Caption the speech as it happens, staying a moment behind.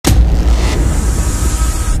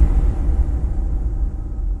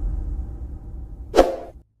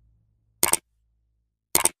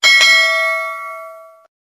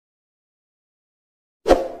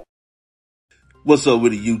What's up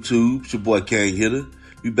with the YouTube? It's your boy Kang Hitter.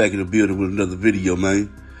 We back in the building with another video,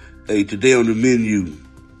 man. Hey, today on the menu,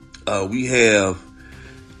 we have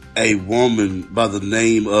a woman by the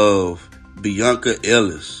name of Bianca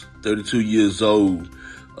Ellis, 32 years old,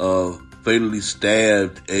 fatally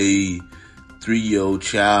stabbed a 3-year-old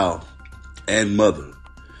child and mother.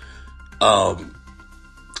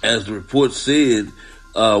 As the report said,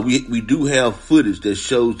 we do have footage that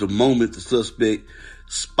shows the moment the suspect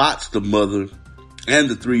spots the mother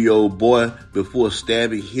and the 3-year-old boy before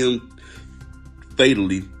stabbing him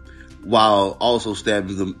fatally, while also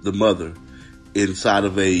stabbing the mother inside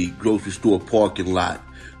of a grocery store parking lot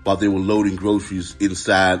while they were loading groceries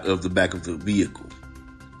inside of the back of the vehicle.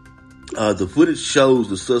 The footage shows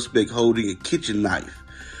the suspect holding a kitchen knife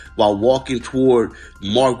while walking toward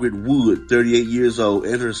Margaret Wood, 38 years old,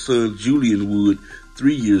 and her son Julian Wood,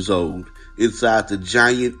 3 years old, inside the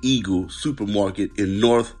Giant Eagle supermarket in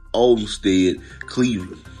North Olmsted,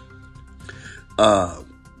 Cleveland. The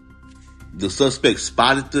suspect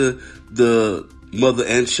spotted the mother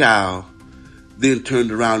and child, then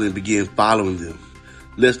turned around and began following them.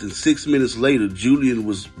 Less than 6 minutes later, Julian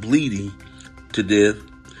was bleeding to death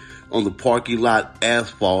on the parking lot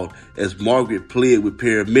asphalt as Margaret pled with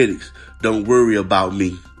paramedics, "Don't worry about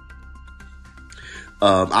me."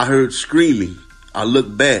 I heard screaming. I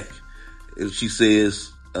looked back, and she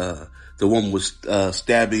says the woman was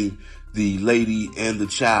stabbing the lady and the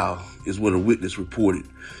child, is what a witness reported.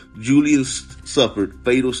 Julian suffered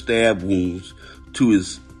fatal stab wounds to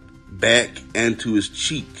his back and to his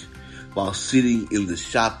cheek while sitting in the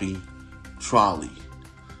shopping trolley.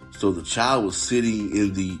 So the child was sitting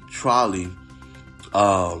in the trolley,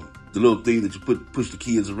 the little thing that you push the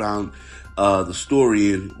kids around the store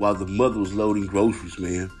in, while the mother was loading groceries,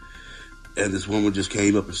 man. And this woman just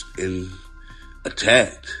came up and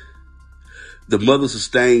attacked. The mother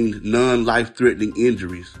sustained non-life-threatening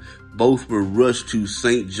injuries. Both were rushed to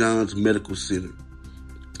St. John's Medical Center.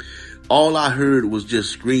 All I heard was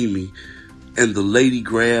just screaming, and the lady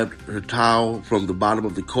grabbed her towel from the bottom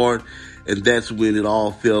of the cart, and that's when it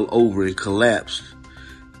all fell over and collapsed,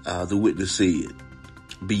 the witness said.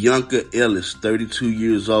 Bianca Ellis, 32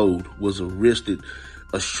 years old, was arrested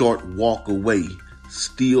a short walk away,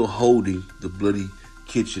 still holding the bloody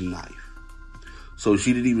kitchen knife. So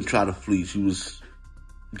she didn't even try to flee. She was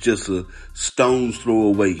just a stone's throw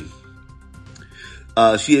away.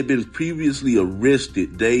 She had been previously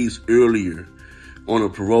arrested days earlier on a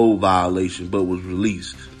parole violation, but was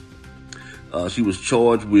released. She was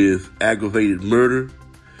charged with aggravated murder,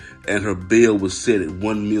 and her bail was set at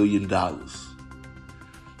 $1 million.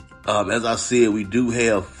 As I said, we do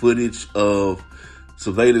have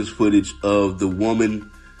surveillance footage of the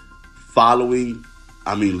woman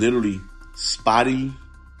literally spotting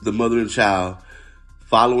the mother and child,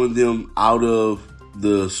 following them out of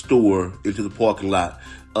the store into the parking lot.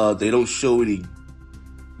 They don't show any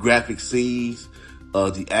graphic scenes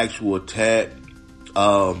of the actual attack.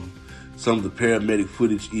 Some of the paramedic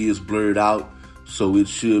footage is blurred out, so it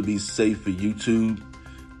should be safe for YouTube.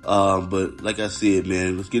 But like I said,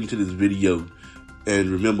 man, let's get into this video. And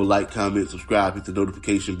remember, like, comment, subscribe, hit the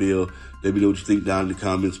notification bell. Let me know what you think down in the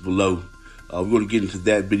comments below. We're going to get into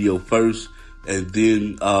that video first, and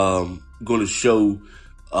then going to show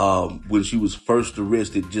when she was first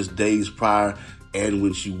arrested just days prior, and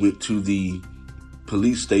when she went to the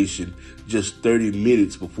police station just 30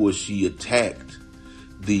 minutes before she attacked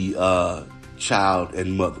the child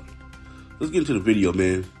and mother. Let's get into the video,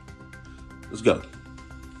 man. Let's go.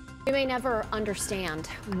 You may never understand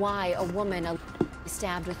why a woman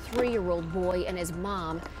stabbed a 3-year-old boy and his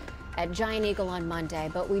mom at Giant Eagle on Monday,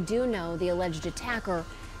 but we do know the alleged attacker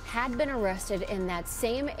had been arrested in that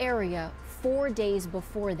same area 4 days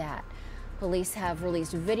before that. Police have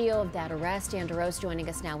released video of that arrest. Dan DeRose joining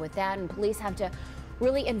us now with that, and police have to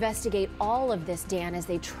really investigate all of this, Dan, as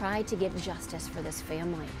they try to get justice for this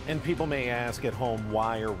family. And people may ask at home,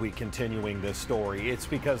 why are we continuing this story? It's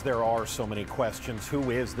because there are so many questions. Who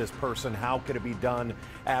is this person? How could it be done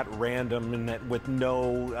at random and with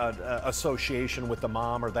no association with the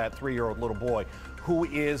mom or that 3-year-old little boy? Who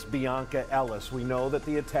is Bianca Ellis? We know that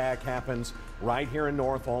the attack happens right here in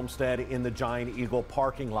North Olmsted in the Giant Eagle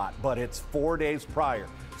parking lot, but it's 4 days prior.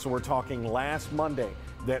 So we're talking last Monday,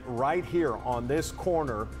 that right here on this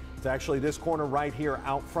corner, it's actually this corner right here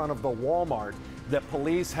out front of the Walmart, that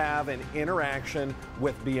police have an interaction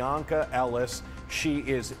with Bianca Ellis. She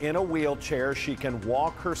is in a wheelchair. She can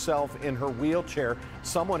walk herself in her wheelchair.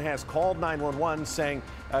 Someone has called 911 saying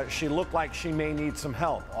she looked like she may need some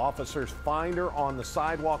help. Officers find her on the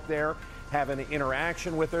sidewalk there, have an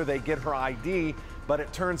interaction with her. They get her ID. but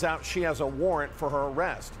it turns out she has a warrant for her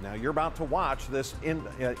arrest. Now, you're about to watch this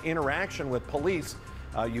interaction with police.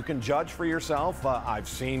 You can judge for yourself. I've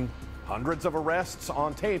seen hundreds of arrests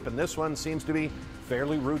on tape, and this one seems to be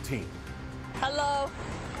fairly routine. Hello.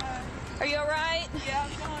 Are you all right? Yeah,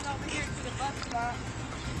 I'm going over here to the bus stop.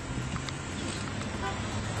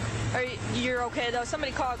 You're okay though?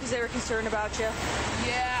 Somebody called because they were concerned about you.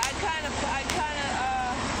 Yeah, I kind of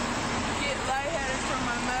get lightheaded from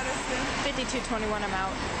my medicine. 5221, I'm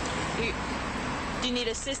out. Do you need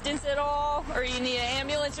assistance at all? Or you need an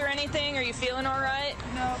ambulance or anything? Are you feeling all right?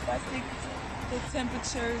 No, I think the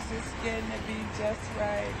temperatures is getting to be just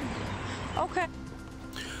right. Okay.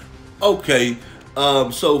 Okay,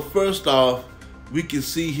 so first off, we can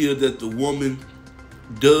see here that the woman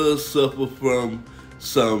does suffer from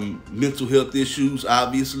some mental health issues.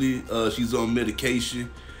 Obviously, she's on medication.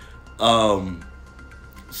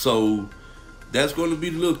 So that's going to be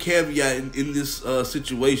the little caveat in this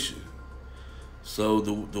situation. So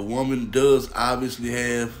the woman does obviously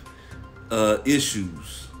have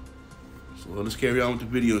issues. So let's carry on with the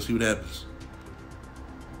video and see what happens.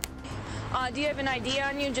 Do you have an ID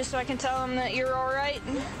on you just so I can tell them that you're all right?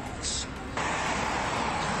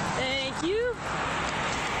 Thank you.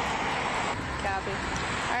 Copy.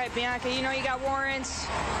 All right, Bianca, you know you got warrants.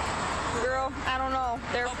 Girl, I don't know.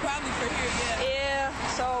 They're probably for here, yeah,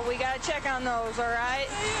 so we got to check on those, all right?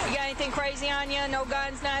 You got anything crazy on you? No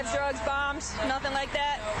guns, knives, drugs, bombs? Nothing like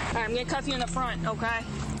that? All right, I'm going to cuff you in the front, okay?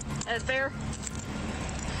 That's fair?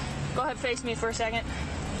 Go ahead, face me for a second.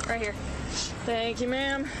 Right here. Thank you,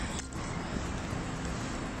 ma'am.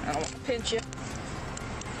 I don't want to pinch you.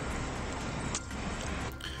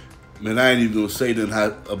 Man, I ain't even gonna say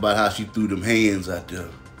nothing about how she threw them hands out there.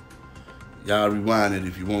 Y'all rewind it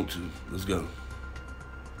if you want to. Let's go.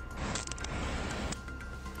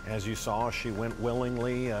 As you saw, she went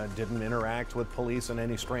willingly, didn't interact with police in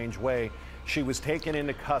any strange way. She was taken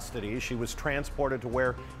into custody. She was transported to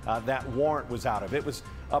where that warrant was out of. It was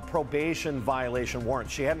a probation violation warrant.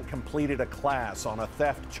 She hadn't completed a class on a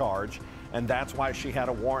theft charge, and that's why she had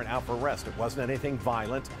a warrant out for arrest. It wasn't anything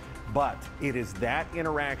violent, but it is that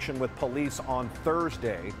interaction with police on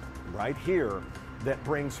Thursday, right here, that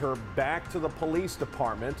brings her back to the police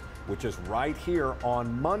department, which is right here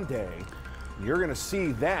on Monday. You're going to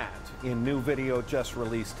see that in new video just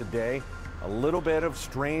released today. A little bit of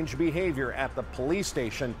strange behavior at the police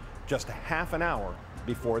station just a half an hour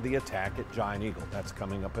before the attack at Giant Eagle. That's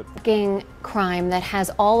coming up at 4. Crime that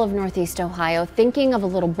has all of Northeast Ohio thinking of a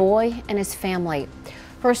little boy and his family.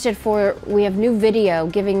 First at 4, we have new video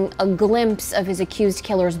giving a glimpse of his accused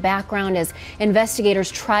killer's background as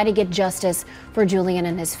investigators try to get justice for Julian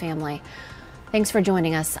and his family. Thanks for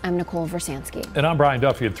joining us. I'm Nicole Versansky. And I'm Brian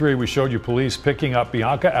Duffy. At 3, we showed you police picking up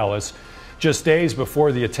Bianca Ellis just days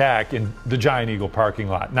before the attack in the Giant Eagle parking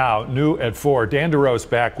lot. Now, new at 4, Dan DeRose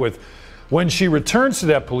back with when she returns to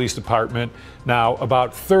that police department now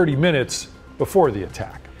about 30 minutes before the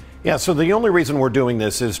attack. Yeah, so the only reason we're doing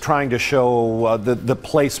this is trying to show the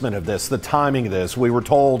placement of this, the timing of this. We were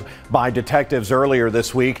told by detectives earlier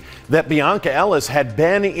this week that Bianca Ellis had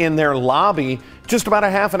been in their lobby just about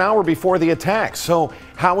a half an hour before the attack. So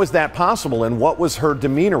how is that possible, and what was her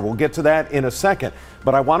demeanor? We'll get to that in a second.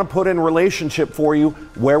 But I want to put in relationship for you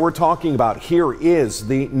where we're talking about. Here is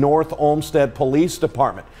the North Olmsted Police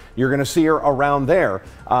Department. You're going to see her around there,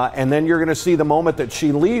 and then you're going to see the moment that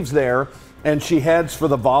she leaves there and she heads for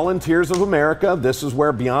the Volunteers of America. This is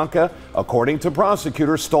where Bianca, according to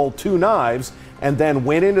prosecutors, stole 2 knives and then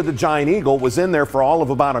went into the Giant Eagle, was in there for all of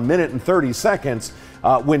about 1 minute and 30 seconds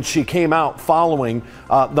when she came out following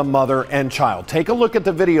the mother and child. Take a look at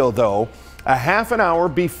the video, though. A half an hour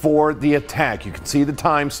before the attack. You can see the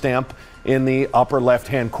timestamp in the upper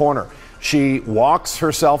left-hand corner. She walks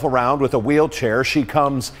herself around with a wheelchair. She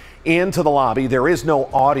comes into the lobby. There is no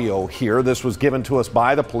audio here. This was given to us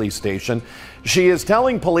by the police station. She is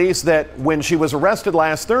telling police that when she was arrested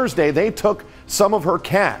last Thursday, they took some of her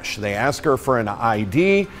cash. They ask her for an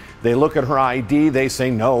ID. They look at her ID. They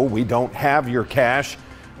say, no, we don't have your cash.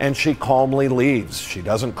 And she calmly leaves. She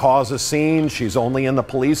doesn't cause a scene. She's only in the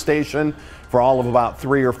police station for all of about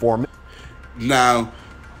 3 or 4 minutes. Now,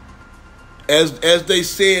 as they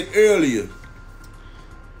said earlier,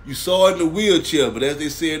 you saw her in the wheelchair, but as they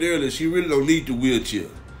said earlier, she really don't need the wheelchair.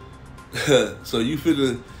 So you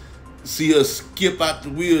finna see her skip out the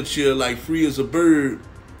wheelchair like free as a bird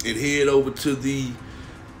and head over to the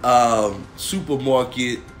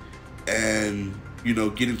supermarket and, you know,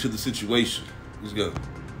 get into the situation. Let's go.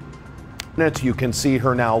 You can see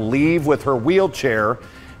her now leave with her wheelchair.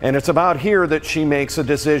 And it's about here that she makes a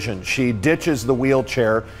decision. She ditches the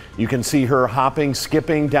wheelchair. You can see her hopping,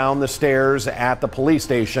 skipping down the stairs at the police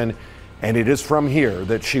station. And it is from here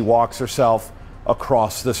that she walks herself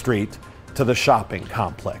across the street to the shopping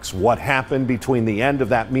complex. What happened between the end of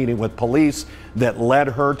that meeting with police that led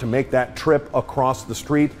her to make that trip across the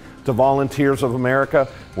street to Volunteers of America,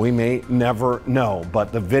 we may never know.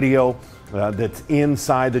 But the video that's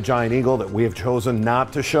inside the Giant Eagle that we have chosen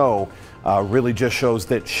not to show really just shows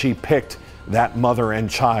that she picked that mother and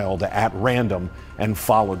child at random and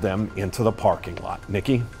followed them into the parking lot.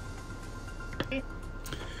 Nikki?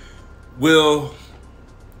 Well,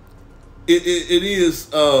 it is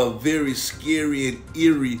very scary and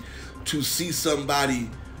eerie to see somebody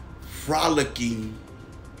frolicking,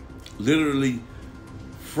 literally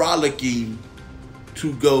frolicking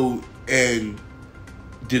to go and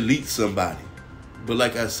delete somebody. But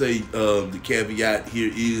like I say, the caveat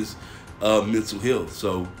here is mental health.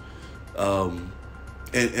 So,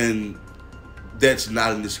 and that's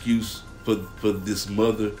not an excuse for this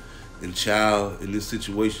mother and child in this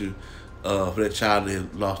situation, for that child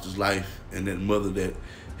that lost his life and that mother that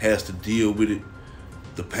has to deal with it,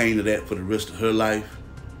 the pain of that for the rest of her life.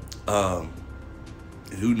 And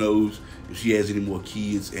who knows if she has any more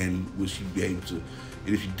kids, and will she be able to,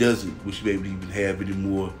 and if she doesn't, will she be able to even have any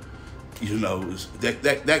more, you know,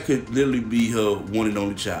 that could literally be her one and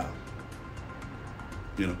only child.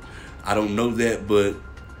 You know, I don't know that, but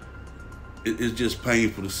it's just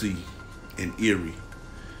painful to see and eerie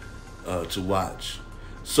to watch.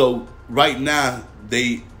 So right now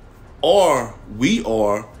we are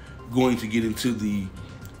going to get into the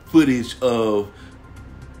footage of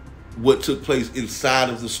what took place inside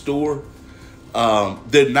of the store.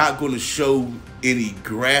 They're not going to show any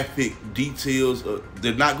graphic details.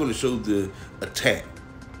 They're not going to show the attack.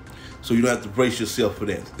 So you don't have to brace yourself for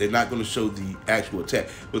that. They're not going to show the actual attack.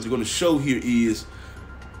 What they're going to show here is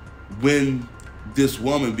when this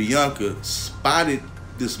woman, Bianca, spotted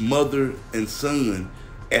this mother and son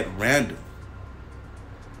at random,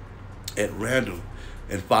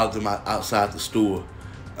 and followed them outside the store.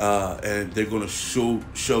 And they're going to show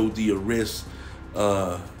the arrest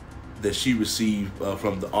that she received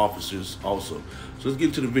from the officers also. So let's get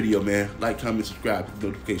into the video, man. Like, comment, subscribe, hit the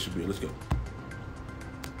notification bell. Let's go.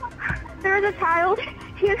 There's a child.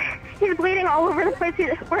 He's bleeding all over the place.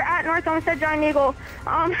 We're at North Olmsted Giant Eagle.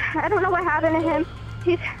 I don't know what happened to him.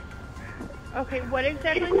 Okay, what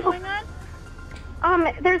exactly is going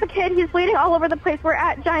on? There's a kid. He's bleeding all over the place. We're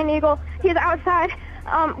at Giant Eagle. He's outside.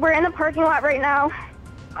 We're in the parking lot right now.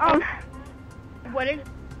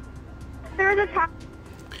 There's a child.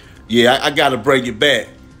 Yeah, I gotta bring it back.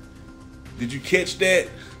 Did you catch that?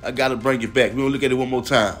 I gotta bring it back. We're gonna look at it one more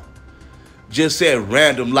time. Just said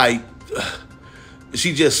random, like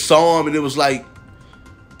she just saw him and it was like,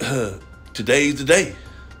 today's the day.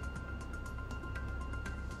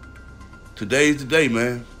 Today's the day,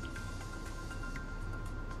 man.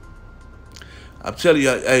 I'm telling you,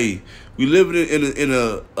 hey, we live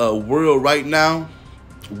in a world right now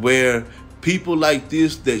where people like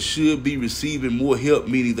this that should be receiving more help,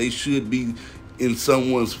 meaning they should be in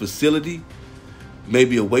someone's facility,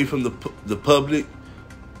 maybe away from the public.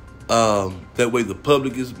 That way the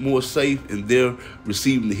public is more safe and they're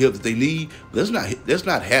receiving the help that they need. But that's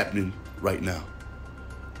not happening right now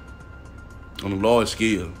on a large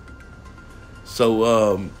scale.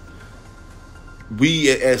 So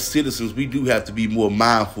we as citizens, we do have to be more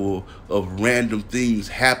mindful of random things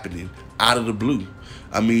happening out of the blue.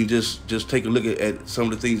 I mean, just take a look at some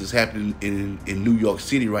of the things that's happening in New York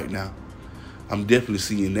City right now. I'm definitely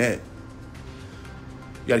seeing that.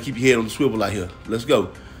 You got to keep your head on the swivel out here. Let's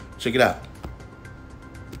go. Check it out.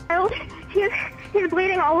 He's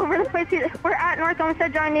bleeding all over the place. We're at North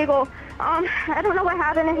Olmsted Giant Eagle. I don't know what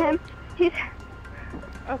happened to him.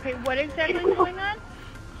 Okay, what exactly is going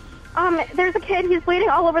on? There's a kid. He's bleeding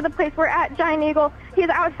all over the place. We're at Giant Eagle. He's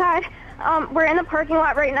outside. We're in the parking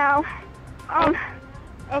lot right now.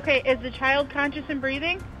 Okay, is the child conscious and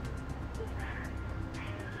breathing?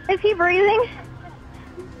 Is he breathing?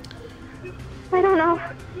 I don't know.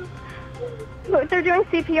 But they're doing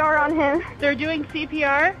CPR on him. They're doing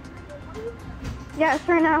CPR? Yes,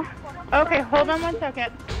 right now. Okay, hold on 1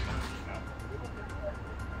 second.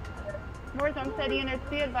 North Olmsted units,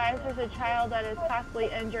 be advised there's a child that is possibly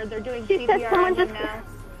injured. They're doing CPR on him now.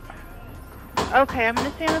 Okay, I'm going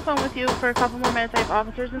to stay on the phone with you for a couple more minutes. I have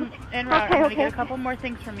officers en route. Okay, I'm going to get a couple more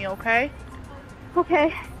things from you, okay?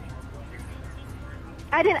 Okay.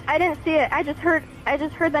 I didn't see it. I just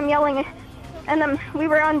heard them yelling, and then we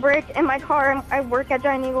were on break in my car. I work at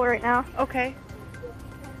Giant Eagle right now. Okay.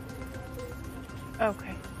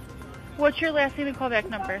 Okay. What's your last name and callback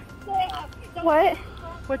number? What?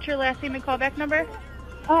 What's your last name and callback number?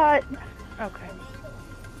 Okay.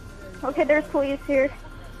 Okay, there's police here.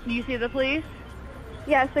 You see the police?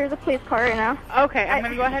 Yes, there's a police car right now. Okay, I'm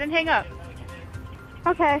going to go ahead and hang up.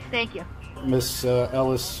 Okay. Thank you. Miss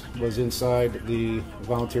Ellis was inside the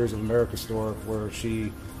Volunteers of America store where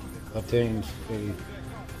she obtained a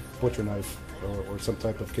butcher knife or some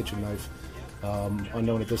type of kitchen knife.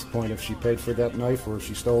 Unknown at this point if she paid for that knife or if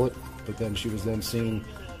she stole it, but then she was then seen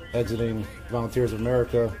exiting Volunteers of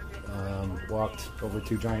America, walked over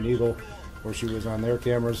to Giant Eagle where she was on their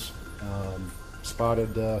cameras,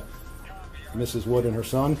 spotted Mrs. Wood and her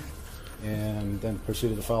son, and then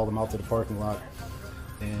proceeded to follow them out to the parking lot.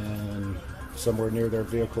 And somewhere near their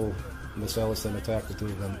vehicle, Miss Ellis then attacked the two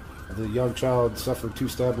of them. The young child suffered 2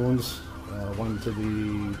 stab wounds, one to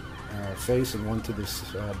the face and one to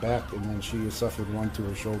the back, and then she suffered one to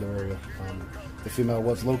her shoulder area. The female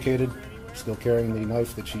was located, still carrying the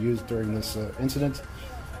knife that she used during this incident,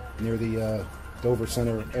 near the Dover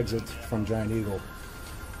Center exit from Giant Eagle.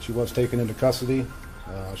 She was taken into custody.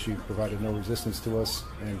 She provided no resistance to us,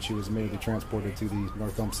 and she was immediately transported to the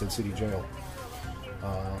North Olmsted City Jail.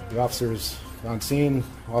 The officers on scene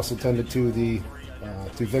also tended to the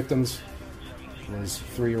 2 victims. It was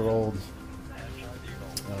 3-year-old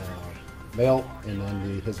male, and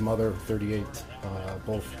then his mother, 38,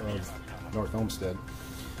 both of North Olmsted.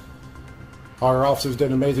 Our officers did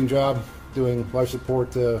an amazing job doing life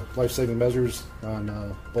support, life-saving measures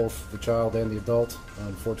on both the child and the adult.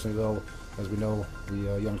 Unfortunately, though, as we know,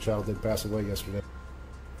 the young child did pass away yesterday.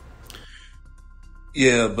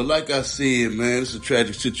 Yeah, but like I said, man, it's a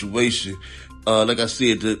tragic situation. Like I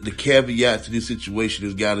said, the caveat to this situation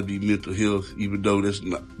has got to be mental health, even though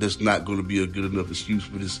that's not going to be a good enough excuse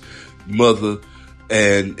for this mother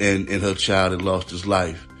and her child that lost his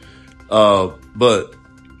life. But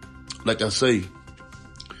like I say,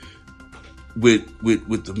 with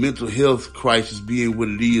the mental health crisis being what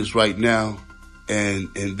it is right now, and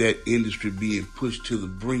that industry being pushed to the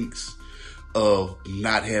brinks of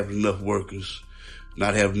not having enough workers,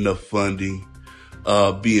 not having enough funding,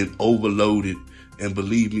 being overloaded. And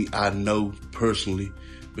believe me, I know personally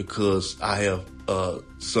because I have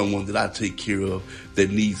someone that I take care of that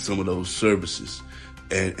needs some of those services.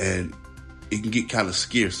 And it can get kind of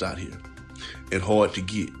scarce out here and hard to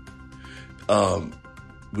get.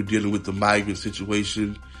 We're dealing with the migrant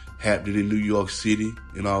situation happening in New York City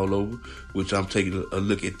and all over, which I'm taking a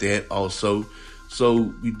look at that also.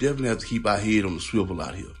 So we definitely have to keep our head on the swivel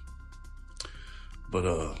out here. But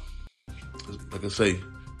like I say,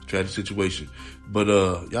 tragic situation. But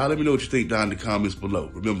y'all let me know what you think down in the comments below.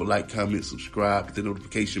 Remember, like, comment, subscribe, hit the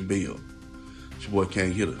notification bell. It's your boy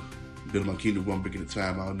King Hitter. Building my kingdom one brick at a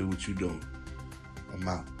time. I don't know what you're doing. I'm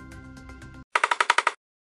out.